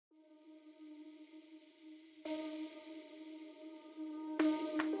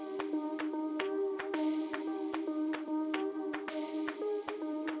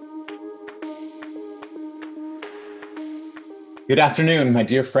Good afternoon, my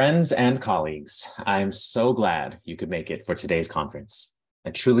dear friends and colleagues. I'm so glad you could make it for today's conference.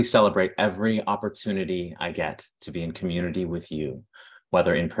 I truly celebrate every opportunity I get to be in community with you,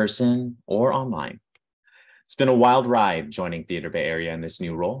 whether in person or online. It's been a wild ride joining Theater Bay Area in this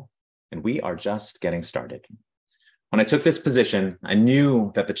new role, and we are just getting started. When I took this position, I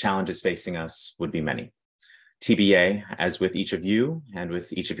knew that the challenges facing us would be many. TBA, as with each of you and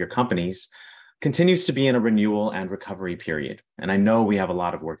with each of your companies, continues to be in a renewal and recovery period, and I know we have a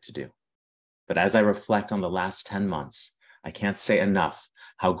lot of work to do. But as I reflect on the last 10 months, I can't say enough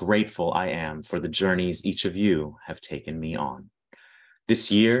how grateful I am for the journeys each of you have taken me on.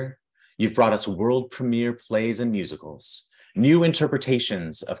 This year, you've brought us world premiere plays and musicals, new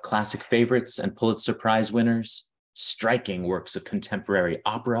interpretations of classic favorites and Pulitzer Prize winners, striking works of contemporary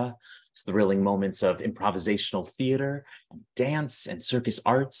opera, thrilling moments of improvisational theater, dance and circus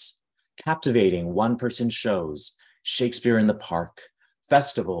arts, captivating one-person shows, Shakespeare in the Park,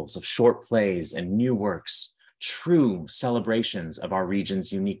 festivals of short plays and new works, true celebrations of our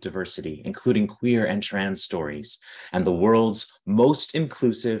region's unique diversity, including queer and trans stories, and the world's most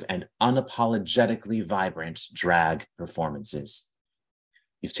inclusive and unapologetically vibrant drag performances.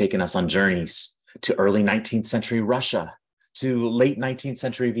 You've taken us on journeys to early 19th century Russia, to late 19th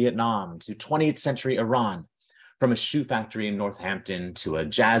century Vietnam, to 20th century Iran, from a shoe factory in Northampton to a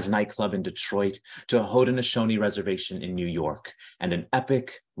jazz nightclub in Detroit to a Haudenosaunee reservation in New York and an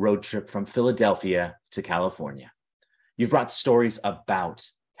epic road trip from Philadelphia to California. You've brought stories about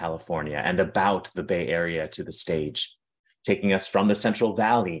California and about the Bay Area to the stage, taking us from the Central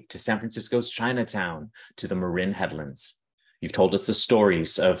Valley to San Francisco's Chinatown to the Marin Headlands. You've told us the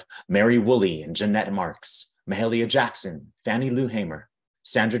stories of Mary Woolley and Jeanette Marks, Mahalia Jackson, Fannie Lou Hamer,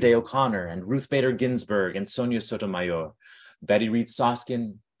 Sandra Day O'Connor and Ruth Bader Ginsburg and Sonia Sotomayor, Betty Reed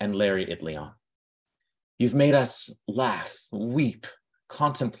Soskin and Larry Itlion. You've made us laugh, weep,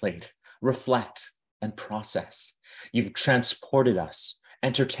 contemplate, reflect, and process. You've transported us,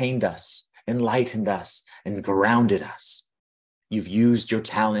 entertained us, enlightened us, and grounded us. You've used your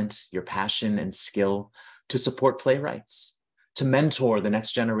talent, your passion, and skill to support playwrights, to mentor the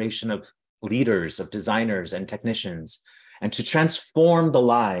next generation of leaders, of designers and technicians, and to transform the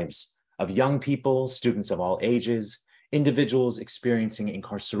lives of young people, students of all ages, individuals experiencing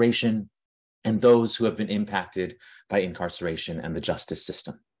incarceration, and those who have been impacted by incarceration and the justice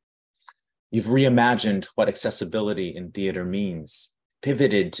system. You've reimagined what accessibility in theater means,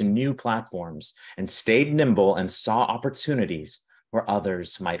 pivoted to new platforms, and stayed nimble and saw opportunities where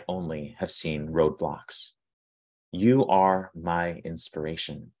others might only have seen roadblocks. You are my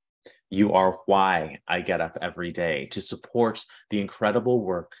inspiration. You are why I get up every day to support the incredible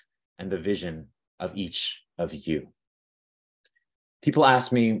work and the vision of each of you. People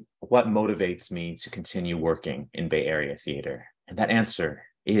ask me what motivates me to continue working in Bay Area theater, and that answer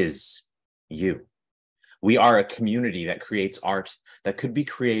is you. We are a community that creates art that could be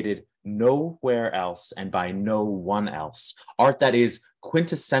created nowhere else and by no one else. Art that is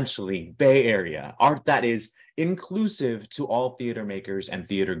quintessentially Bay Area, art that is inclusive to all theater makers and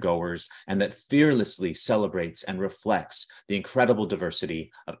theater goers, and that fearlessly celebrates and reflects the incredible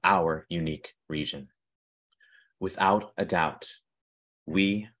diversity of our unique region. Without a doubt,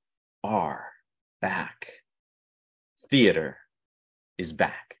 we are back. Theater is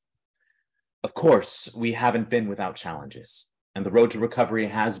back. Of course, we haven't been without challenges, and the road to recovery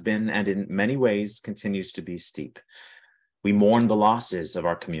has been, and in many ways continues to be, steep. We mourn the losses of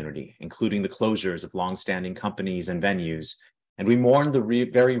our community, including the closures of longstanding companies and venues, and we mourn the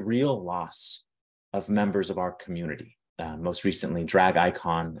very real loss of members of our community, most recently drag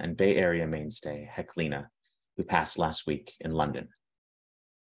icon and Bay Area mainstay, Heklina, who passed last week in London.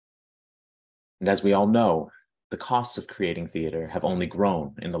 And as we all know, the costs of creating theater have only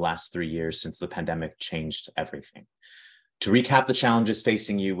grown in the last 3 years since the pandemic changed everything. To recap the challenges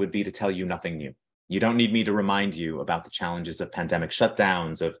facing you would be to tell you nothing new. You don't need me to remind you about the challenges of pandemic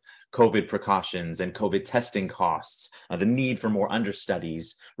shutdowns, of COVID precautions and COVID testing costs, the need for more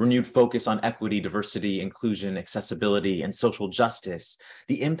understudies, renewed focus on equity, diversity, inclusion, accessibility, and social justice,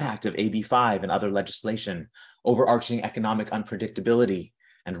 the impact of AB 5 and other legislation, overarching economic unpredictability,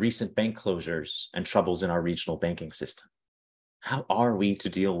 and recent bank closures and troubles in our regional banking system. How are we to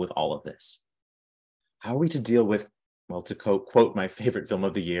deal with all of this? How are we to deal with, well, to quote my favorite film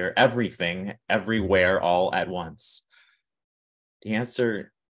of the year, everything, everywhere, all at once? The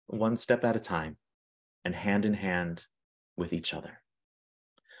answer, one step at a time and hand in hand with each other.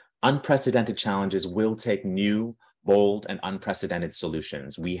 Unprecedented challenges will take new, bold, and unprecedented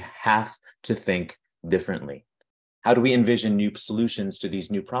solutions. We have to think differently. How do we envision new solutions to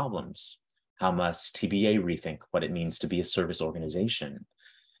these new problems? How must TBA rethink what it means to be a service organization?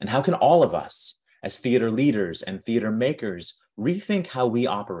 And how can all of us, as theater leaders and theater makers, rethink how we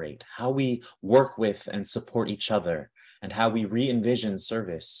operate, how we work with and support each other, and how we re-envision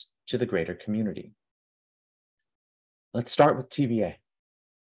service to the greater community? Let's start with TBA.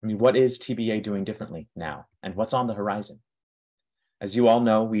 What is TBA doing differently now, and what's on the horizon? As you all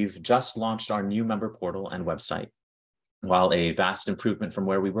know, we've just launched our new member portal and website. While a vast improvement from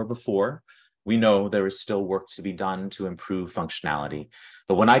where we were before, we know there is still work to be done to improve functionality.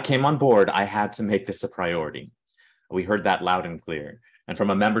 But when I came on board, I had to make this a priority. We heard that loud and clear. And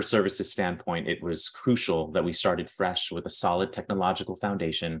from a member services standpoint, it was crucial that we started fresh with a solid technological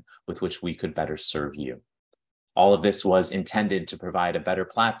foundation with which we could better serve you. All of this was intended to provide a better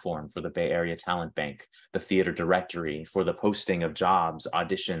platform for the Bay Area Talent Bank, the theater directory, for the posting of jobs,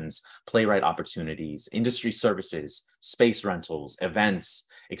 auditions, playwright opportunities, industry services, space rentals, events,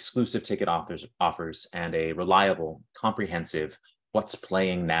 exclusive ticket offers, and a reliable, comprehensive What's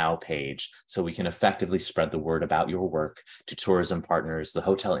Playing Now page so we can effectively spread the word about your work to tourism partners, the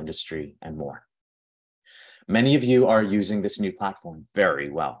hotel industry, and more. Many of you are using this new platform very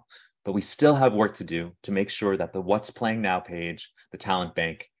well, but we still have work to do to make sure that the What's Playing Now page, the talent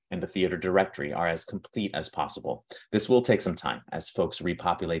bank, and the theater directory are as complete as possible. This will take some time as folks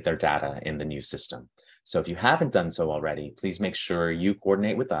repopulate their data in the new system. So if you haven't done so already, please make sure you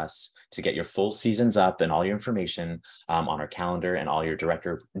coordinate with us to get your full seasons up and all your information on our calendar and all your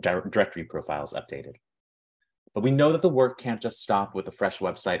directory profiles updated. But we know that the work can't just stop with a fresh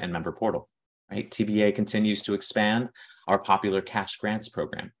website and member portal. Right? TBA continues to expand our popular cash grants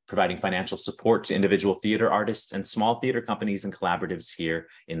program, providing financial support to individual theater artists and small theater companies and collaboratives here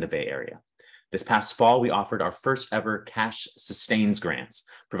in the Bay Area. This past fall, we offered our first ever Cash Sustains grants,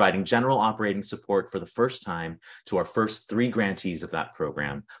 providing general operating support for the first time to our first 3 grantees of that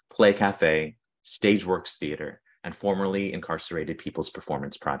program, Play Cafe, Stageworks Theater, and formerly incarcerated People's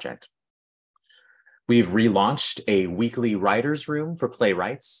Performance Project. We've relaunched a weekly writers' room for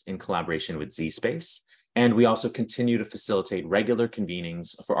playwrights in collaboration with Z-Space, and we also continue to facilitate regular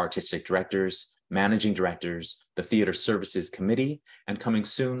convenings for artistic directors, managing directors, the Theater Services Committee, and coming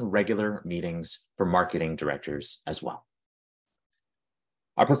soon, regular meetings for marketing directors as well.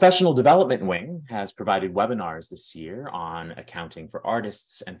 Our professional development wing has provided webinars this year on accounting for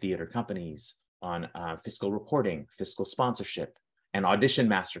artists and theater companies, on fiscal reporting, fiscal sponsorship, an audition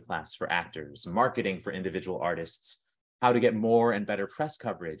masterclass for actors, marketing for individual artists, how to get more and better press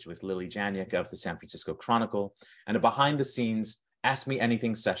coverage with Lily Janiak of the San Francisco Chronicle, and a behind-the-scenes Ask Me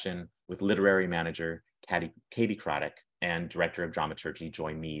Anything session with literary manager Katie Craddock and director of dramaturgy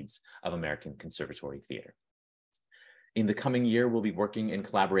Joy Meads of American Conservatory Theater. In the coming year, we'll be working in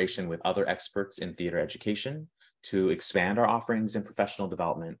collaboration with other experts in theater education to expand our offerings in professional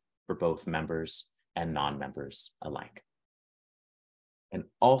development for both members and non-members alike. And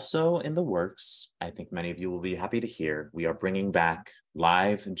also in the works, I think many of you will be happy to hear, we are bringing back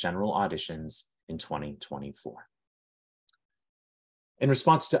live general auditions in 2024. In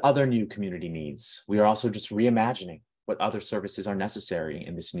response to other new community needs, we are also just reimagining what other services are necessary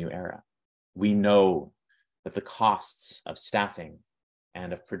in this new era. We know that the costs of staffing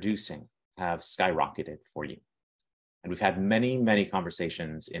and of producing have skyrocketed for you. And we've had many, many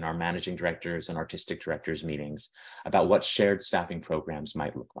conversations in our managing directors and artistic directors meetings about what shared staffing programs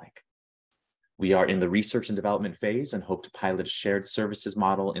might look like. We are in the research and development phase and hope to pilot a shared services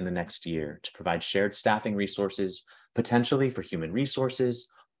model in the next year to provide shared staffing resources, potentially for human resources,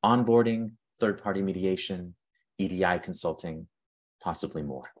 onboarding, third-party mediation, EDI consulting, possibly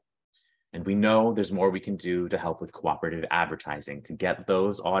more. And we know there's more we can do to help with cooperative advertising to get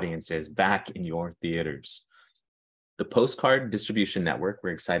those audiences back in your theaters. The postcard distribution network,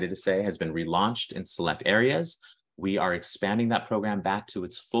 we're excited to say, has been relaunched in select areas. We are expanding that program back to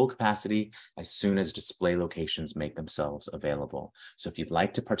its full capacity as soon as display locations make themselves available. So if you'd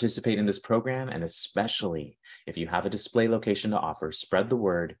like to participate in this program, and especially if you have a display location to offer, spread the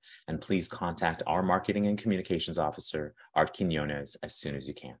word and please contact our marketing and communications officer, Art Quinones, as soon as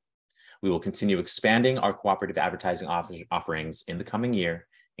you can. We will continue expanding our cooperative advertising offerings in the coming year,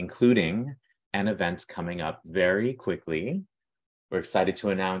 including an event coming up very quickly. We're excited to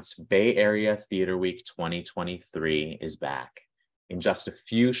announce Bay Area Theater Week 2023 is back. In just a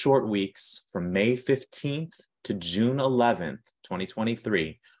few short weeks, from May 15th to June 11th,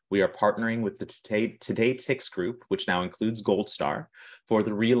 2023, we are partnering with the Today Tix Group, which now includes Gold Star, for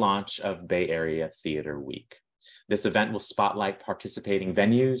the relaunch of Bay Area Theater Week. This event will spotlight participating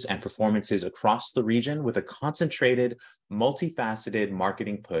venues and performances across the region with a concentrated, multifaceted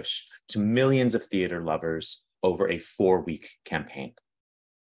marketing push to millions of theater lovers over a 4-week campaign.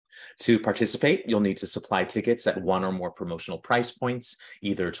 To participate, you'll need to supply tickets at one or more promotional price points,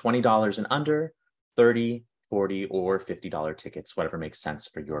 either $20 and under, $30, $40, or $50 tickets, whatever makes sense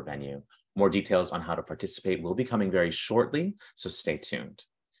for your venue. More details on how to participate will be coming very shortly, so stay tuned.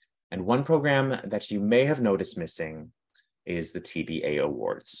 And one program that you may have noticed missing is the TBA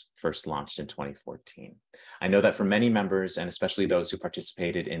Awards, first launched in 2014. I know that for many members, and especially those who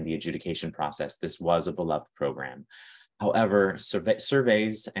participated in the adjudication process, this was a beloved program. However,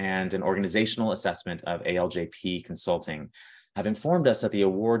 surveys and an organizational assessment of ALJP Consulting have informed us that the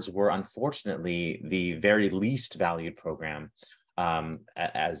awards were unfortunately the very least valued program,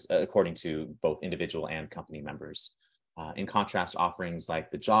 as according to both individual and company members. In contrast, offerings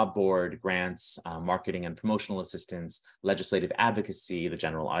like the job board, grants, marketing and promotional assistance, legislative advocacy, the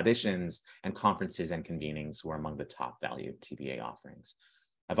general auditions, and conferences and convenings were among the top valued TBA offerings.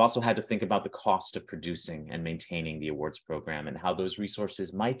 I've also had to think about the cost of producing and maintaining the awards program and how those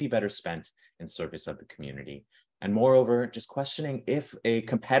resources might be better spent in service of the community. And moreover, just questioning if a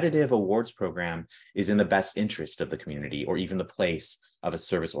competitive awards program is in the best interest of the community or even the place of a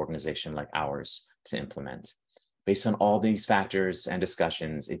service organization like ours to implement. Based on all these factors and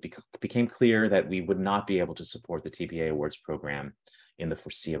discussions, it became clear that we would not be able to support the TBA Awards program in the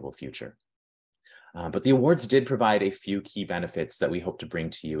foreseeable future. But the awards did provide a few key benefits that we hope to bring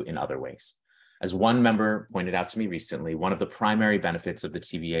to you in other ways. As one member pointed out to me recently, one of the primary benefits of the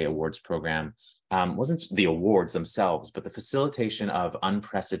TBA Awards program wasn't the awards themselves, but the facilitation of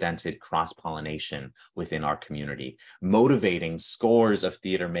unprecedented cross-pollination within our community, motivating scores of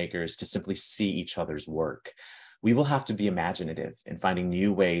theater makers to simply see each other's work. We will have to be imaginative in finding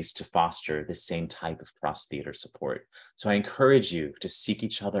new ways to foster the same type of cross-theater support. So I encourage you to seek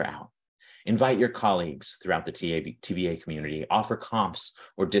each other out. Invite your colleagues throughout the TBA community, offer comps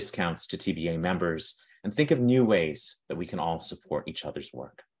or discounts to TBA members, and think of new ways that we can all support each other's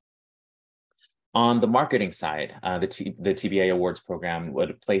work. On the marketing side, the TBA Awards program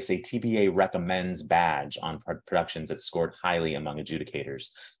would place a TBA Recommends badge on productions that scored highly among adjudicators.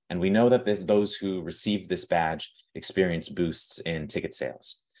 And we know that those who received this badge experienced boosts in ticket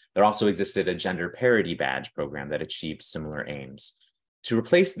sales. There also existed a gender parity badge program that achieved similar aims. To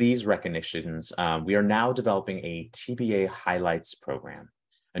replace these recognitions, we are now developing a TBA Highlights program,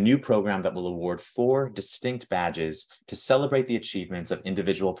 a new program that will award 4 distinct badges to celebrate the achievements of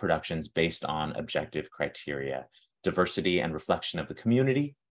individual productions based on objective criteria: diversity and reflection of the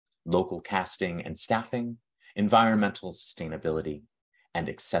community, local casting and staffing, environmental sustainability, and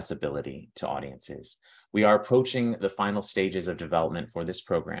accessibility to audiences. We are approaching the final stages of development for this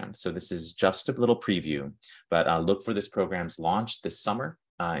program, so this is just a little preview, but look for this program's launch this summer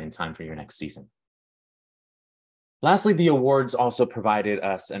in time for your next season. Lastly, the awards also provided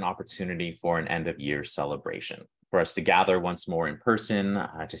us an opportunity for an end-of-year celebration, for us to gather once more in person,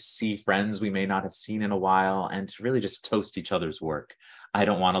 to see friends we may not have seen in a while, and to really just toast each other's work. I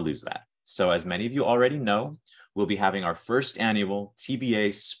don't want to lose that. So as many of you already know, we'll be having our first annual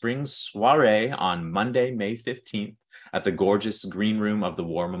TBA Spring Soiree on Monday, May 15th at the gorgeous Green Room of the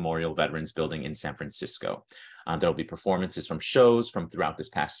War Memorial Veterans Building in San Francisco. There'll be performances from shows from throughout this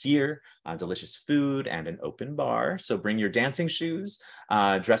past year, delicious food, and an open bar. So bring your dancing shoes,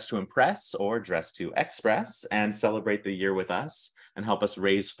 dress to impress or dress to express, and celebrate the year with us and help us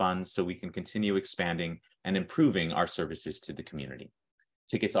raise funds so we can continue expanding and improving our services to the community.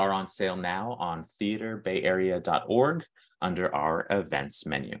 Tickets are on sale now on theaterbayarea.org under our events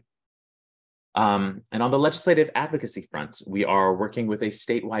menu. And on the legislative advocacy front, we are working with a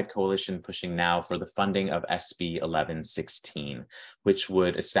statewide coalition pushing now for the funding of SB 1116, which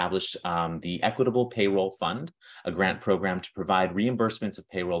would establish the Equitable Payroll Fund, a grant program to provide reimbursements of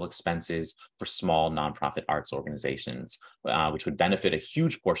payroll expenses for small nonprofit arts organizations, which would benefit a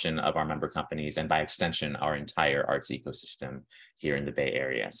huge portion of our member companies and by extension, our entire arts ecosystem here in the Bay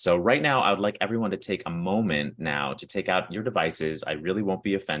Area. So right now, I would like everyone to take a moment now to take out your devices. I really won't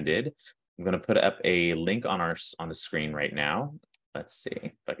be offended. I'm going to put up a link on the screen right now. Let's see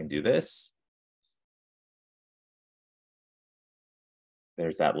if I can do this.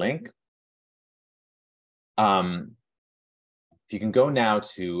 There's that link. If you can go now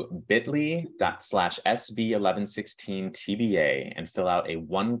to bit.ly/SB1116TBA and fill out a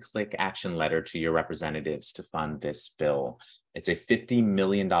one-click action letter to your representatives to fund this bill. It's a $50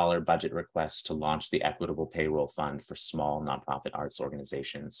 million budget request to launch the Equitable Payroll Fund for small nonprofit arts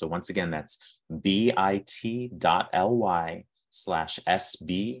organizations. So once again, that's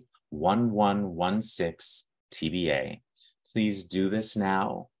bit.ly/SB1116TBA. Please do this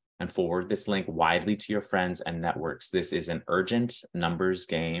now and forward this link widely to your friends and networks. This is an urgent numbers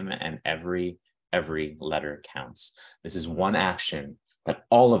game, and every letter counts. This is one action that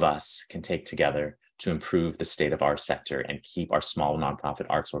all of us can take together to improve the state of our sector and keep our small nonprofit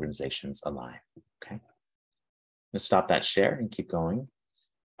arts organizations alive. Okay, let's stop that share and keep going.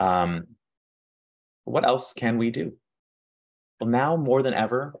 What else can we do? Well, now more than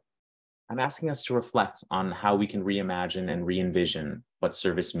ever, I'm asking us to reflect on how we can reimagine and re-envision what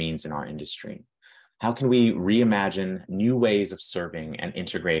service means in our industry. How can we reimagine new ways of serving and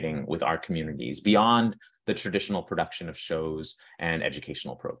integrating with our communities beyond the traditional production of shows and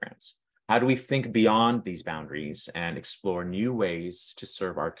educational programs? How do we think beyond these boundaries and explore new ways to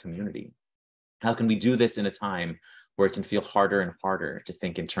serve our community? How can we do this in a time where it can feel harder and harder to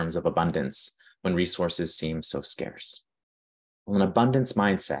think in terms of abundance when resources seem so scarce? Well, an abundance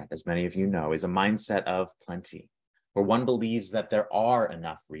mindset, as many of you know, is a mindset of plenty, where one believes that there are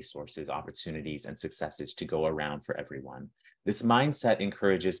enough resources, opportunities, and successes to go around for everyone. This mindset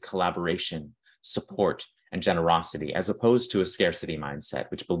encourages collaboration, support, and generosity, as opposed to a scarcity mindset,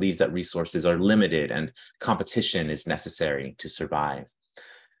 which believes that resources are limited and competition is necessary to survive.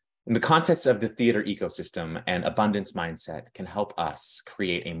 In the context of the theater ecosystem, an abundance mindset can help us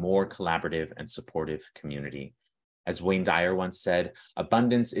create a more collaborative and supportive community. As Wayne Dyer once said,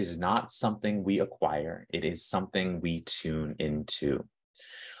 abundance is not something we acquire, it is something we tune into.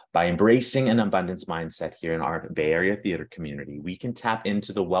 By embracing an abundance mindset here in our Bay Area theater community, we can tap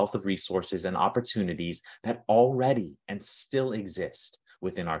into the wealth of resources and opportunities that already and still exist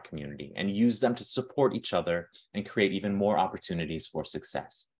within our community and use them to support each other and create even more opportunities for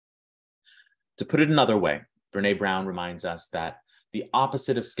success. To put it another way, Brené Brown reminds us that the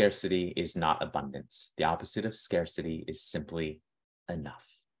opposite of scarcity is not abundance. The opposite of scarcity is simply enough.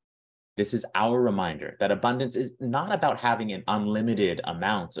 This is our reminder that abundance is not about having an unlimited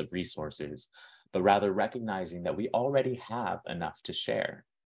amount of resources, but rather recognizing that we already have enough to share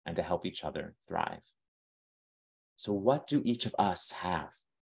and to help each other thrive. So what do each of us have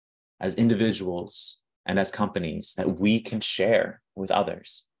as individuals and as companies that we can share with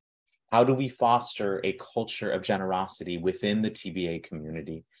others? How do we foster a culture of generosity within the TBA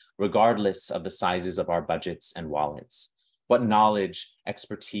community, regardless of the sizes of our budgets and wallets? What knowledge,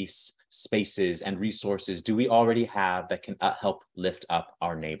 expertise, spaces, and resources do we already have that can help lift up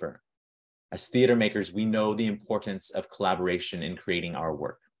our neighbor? As theater makers, we know the importance of collaboration in creating our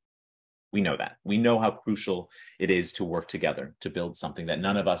work. We know that. We know how crucial it is to work together, to build something that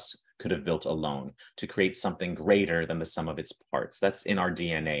none of us could have built alone, to create something greater than the sum of its parts. That's in our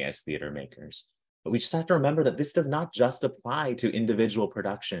DNA as theater makers. But we just have to remember that this does not just apply to individual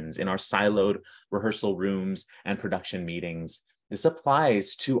productions in our siloed rehearsal rooms and production meetings. This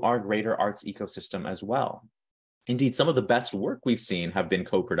applies to our greater arts ecosystem as well. Indeed, some of the best work we've seen have been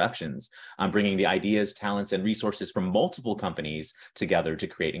co-productions, bringing the ideas, talents, and resources from multiple companies together to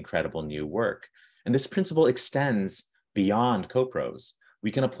create incredible new work. And this principle extends beyond co-pros. We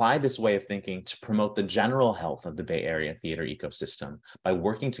can apply this way of thinking to promote the general health of the Bay Area theater ecosystem by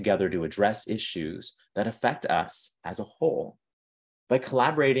working together to address issues that affect us as a whole. By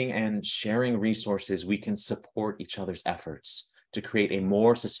collaborating and sharing resources, we can support each other's efforts to create a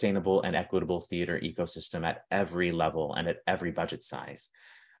more sustainable and equitable theater ecosystem at every level and at every budget size.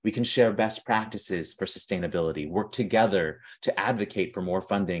 We can share best practices for sustainability, work together to advocate for more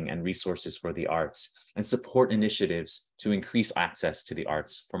funding and resources for the arts, and support initiatives to increase access to the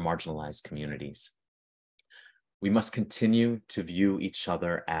arts for marginalized communities. We must continue to view each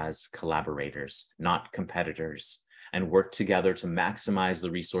other as collaborators, not competitors, and work together to maximize the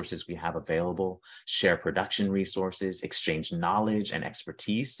resources we have available, share production resources, exchange knowledge and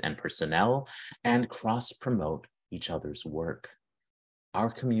expertise and personnel, and cross-promote each other's work. Our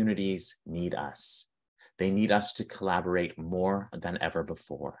communities need us. They need us to collaborate more than ever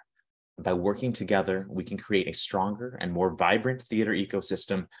before. By working together, we can create a stronger and more vibrant theater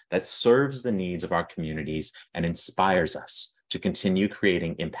ecosystem that serves the needs of our communities and inspires us to continue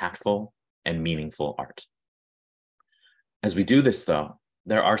creating impactful and meaningful art. As we do this, though,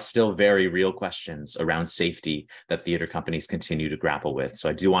 there are still very real questions around safety that theater companies continue to grapple with. So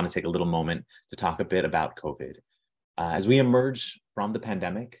I do want to take a little moment to talk a bit about COVID. As we emerge from the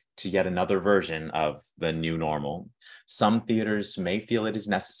pandemic to yet another version of the new normal, some theaters may feel it is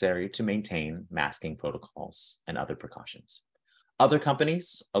necessary to maintain masking protocols and other precautions. Other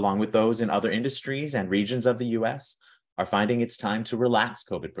companies, along with those in other industries and regions of the US, are finding it's time to relax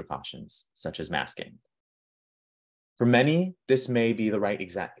COVID precautions, such as masking. For many, this may be the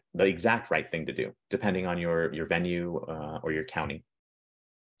exact right thing to do, depending on your venue or your county.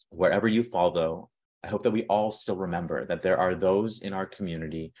 Wherever you fall, though, I hope that we all still remember that there are those in our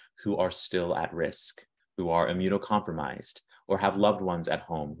community who are still at risk, who are immunocompromised, or have loved ones at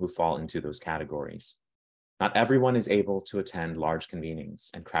home who fall into those categories. Not everyone is able to attend large convenings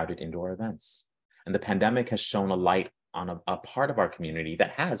and crowded indoor events. And the pandemic has shown a light on a part of our community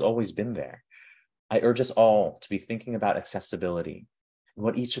that has always been there. I urge us all to be thinking about accessibility and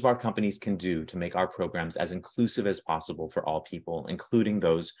what each of our companies can do to make our programs as inclusive as possible for all people, including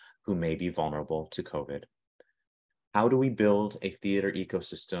those who may be vulnerable to COVID. How do we build a theater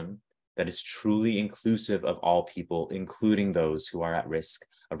ecosystem that is truly inclusive of all people, including those who are at risk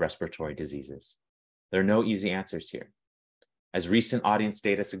of respiratory diseases? There are no easy answers here. As recent audience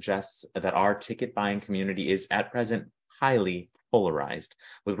data suggests, that our ticket buying community is at present highly polarized,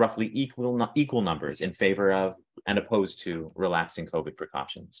 with roughly equal numbers in favor of and opposed to relaxing COVID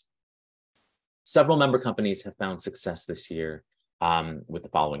precautions. Several member companies have found success this year with the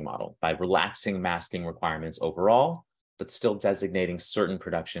following model: by relaxing masking requirements overall, but still designating certain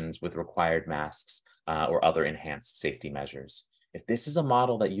productions with required masks or other enhanced safety measures. If this is a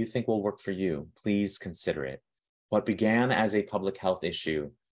model that you think will work for you, please consider it. What began as a public health issue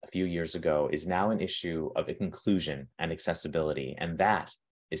a few years ago is now an issue of inclusion and accessibility, and that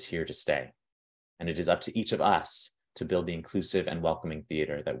is here to stay. And it is up to each of us to build the inclusive and welcoming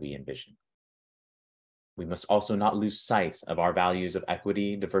theater that we envision. We must also not lose sight of our values of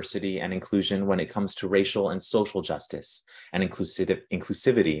equity, diversity, and inclusion when it comes to racial and social justice and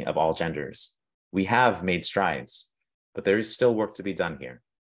inclusivity of all genders. We have made strides, but there is still work to be done here.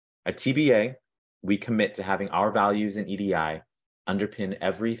 At TBA, we commit to having our values in EDI underpin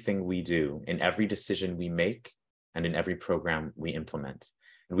everything we do, in every decision we make, and in every program we implement.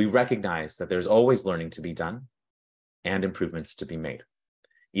 And we recognize that there's always learning to be done and improvements to be made.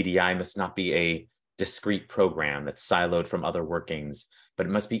 EDI must not be a discrete program that's siloed from other workings, but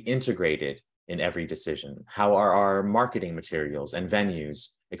it must be integrated in every decision. How are our marketing materials and venues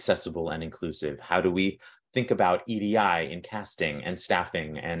accessible and inclusive? How do we think about EDI in casting and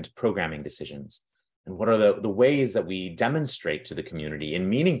staffing and programming decisions? And what are the ways that we demonstrate to the community in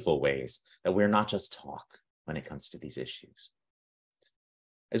meaningful ways that we're not just talk when it comes to these issues?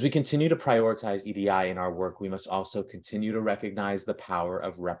 As we continue to prioritize EDI in our work, we must also continue to recognize the power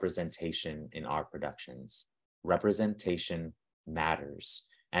of representation in our productions. Representation matters,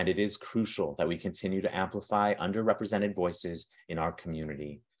 and it is crucial that we continue to amplify underrepresented voices in our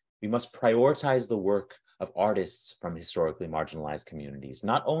community. We must prioritize the work of artists from historically marginalized communities,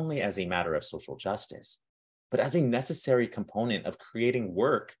 not only as a matter of social justice, but as a necessary component of creating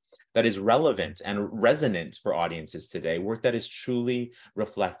work that is relevant and resonant for audiences today, work that is truly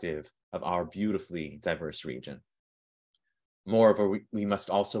reflective of our beautifully diverse region. Moreover, we must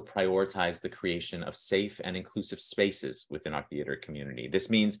also prioritize the creation of safe and inclusive spaces within our theater community.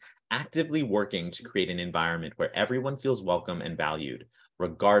 This means actively working to create an environment where everyone feels welcome and valued,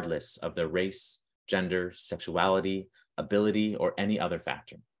 regardless of their race, gender, sexuality, ability, or any other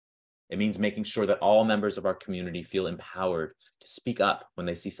factor. It means making sure that all members of our community feel empowered to speak up when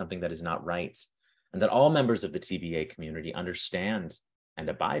they see something that is not right, and that all members of the TBA community understand and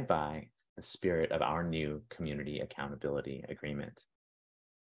abide by the spirit of our new community accountability agreement.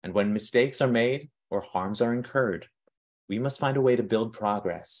 And when mistakes are made or harms are incurred, we must find a way to build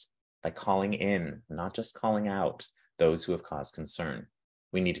progress by calling in, not just calling out, those who have caused concern.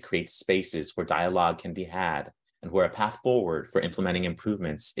 We need to create spaces where dialogue can be had and where a path forward for implementing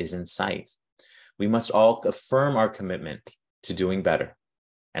improvements is in sight. We must all affirm our commitment to doing better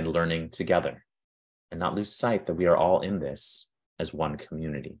and learning together, and not lose sight that we are all in this as one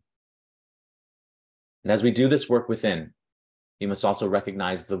community. And as we do this work within, we must also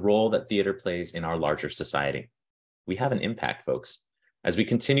recognize the role that theater plays in our larger society. We have an impact, folks. As we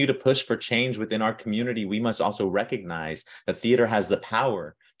continue to push for change within our community, we must also recognize that theater has the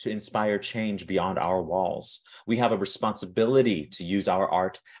power to inspire change beyond our walls. We have a responsibility to use our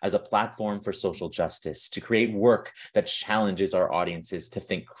art as a platform for social justice, to create work that challenges our audiences to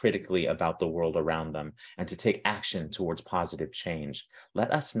think critically about the world around them and to take action towards positive change.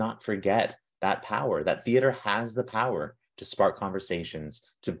 Let us not forget that power, that theater has the power to spark conversations,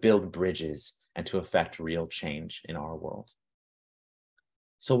 to build bridges, and to affect real change in our world.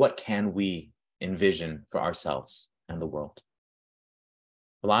 So what can we envision for ourselves and the world?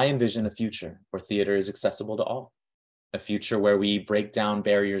 Well, I envision a future where theater is accessible to all, a future where we break down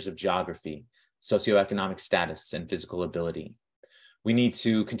barriers of geography, socioeconomic status, and physical ability. We need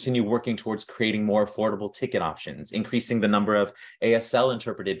to continue working towards creating more affordable ticket options, increasing the number of ASL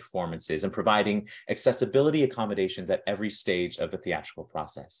interpreted performances, and providing accessibility accommodations at every stage of the theatrical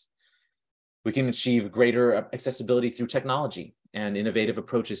process. We can achieve greater accessibility through technology and innovative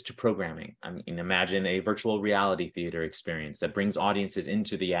approaches to programming. I mean, imagine a virtual reality theater experience that brings audiences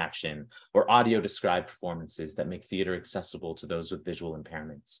into the action, or audio described performances that make theater accessible to those with visual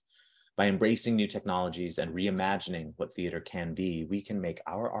impairments. By embracing new technologies and reimagining what theater can be, we can make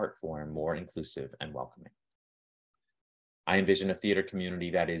our art form more inclusive and welcoming. I envision a theater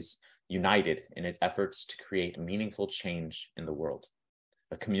community that is united in its efforts to create meaningful change in the world,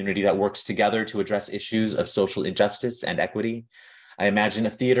 a community that works together to address issues of social injustice and equity. I imagine a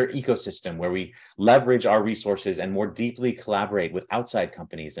theater ecosystem where we leverage our resources and more deeply collaborate with outside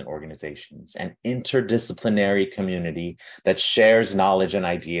companies and organizations, an interdisciplinary community that shares knowledge and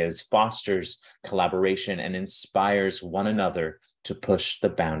ideas, fosters collaboration, and inspires one another to push the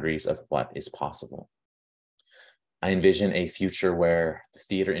boundaries of what is possible. I envision a future where the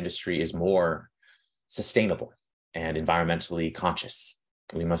theater industry is more sustainable and environmentally conscious.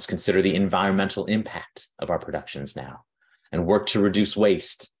 We must consider the environmental impact of our productions now and work to reduce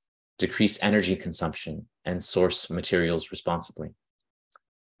waste, decrease energy consumption, and source materials responsibly.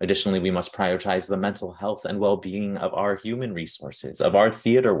 Additionally, we must prioritize the mental health and well-being of our human resources, of our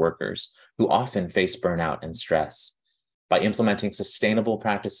theater workers who often face burnout and stress. By implementing sustainable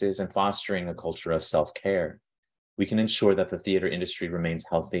practices and fostering a culture of self-care, we can ensure that the theater industry remains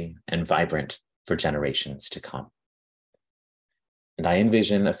healthy and vibrant for generations to come. And I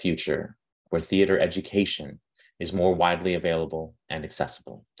envision a future where theater education is more widely available and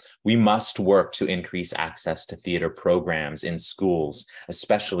accessible. We must work to increase access to theater programs in schools,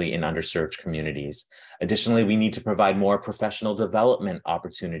 especially in underserved communities. Additionally, we need to provide more professional development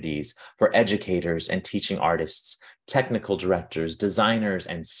opportunities for educators and teaching artists, technical directors, designers,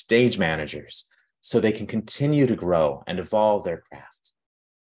 and stage managers, so they can continue to grow and evolve their craft.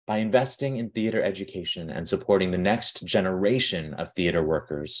 By investing in theater education and supporting the next generation of theater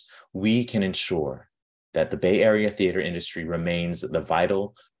workers, we can ensure that the Bay Area theater industry remains the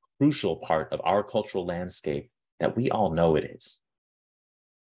vital, crucial part of our cultural landscape that we all know it is.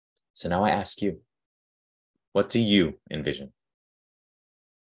 So now I ask you, what do you envision?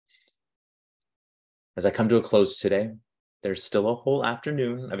 As I come to a close today, there's still a whole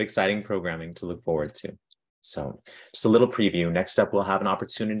afternoon of exciting programming to look forward to. So just a little preview. Next up, we'll have an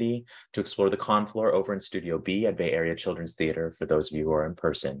opportunity to explore the con floor over in Studio B at Bay Area Children's Theater for those of you who are in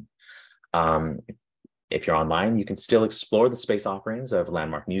person. If you're online, you can still explore the space offerings of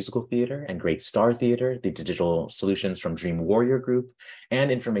Landmark Musical Theater and Great Star Theater, the digital solutions from Dream Warrior Group, and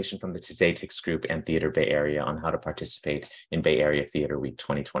information from the Today Tix Group and Theater Bay Area on how to participate in Bay Area Theater Week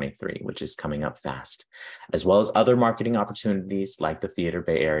 2023, which is coming up fast, as well as other marketing opportunities like the Theater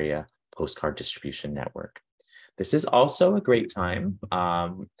Bay Area Postcard Distribution Network. This is also a great time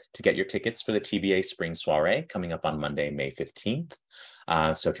to get your tickets for the TBA Spring Soiree coming up on Monday, May 15th.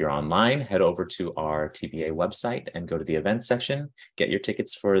 So if you're online, head over to our TBA website and go to the events section, get your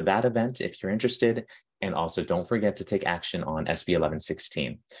tickets for that event if you're interested. And also don't forget to take action on SB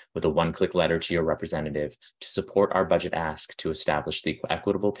 1116 with a one-click letter to your representative to support our budget ask to establish the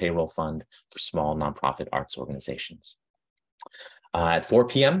Equitable Payroll Fund for small nonprofit arts organizations. At 4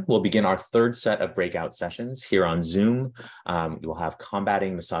 p.m., we'll begin our third set of breakout sessions here on Zoom. We'll have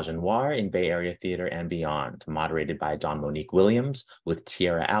Combating Misogynoir in Bay Area Theater and Beyond, moderated by Dawn Monique Williams with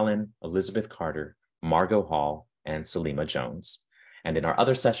Tiara Allen, Elizabeth Carter, Margot Hall, and Salima Jones. And in our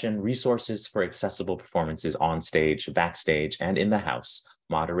other session, Resources for Accessible Performances on Stage, Backstage, and in the House,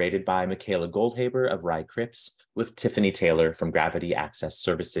 moderated by Michaela Goldhaber of Rye Cripps with Tiffany Taylor from Gravity Access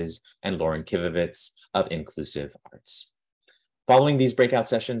Services and Lauren Kivovitz of Inclusive Arts. Following these breakout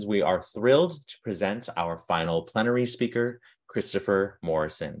sessions, we are thrilled to present our final plenary speaker, Christopher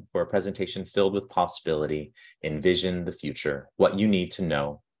Morrison, for a presentation filled with possibility, Envision the Future, What You Need to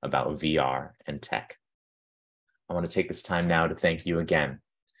Know About VR and Tech. I want to take this time now to thank you again.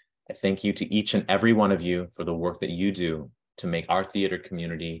 I thank you to each and every one of you for the work that you do to make our theater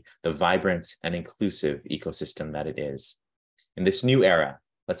community the vibrant and inclusive ecosystem that it is. In this new era,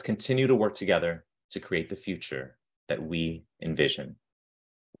 let's continue to work together to create the future that we envision.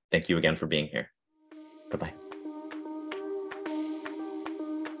 Thank you again for being here. Bye-bye.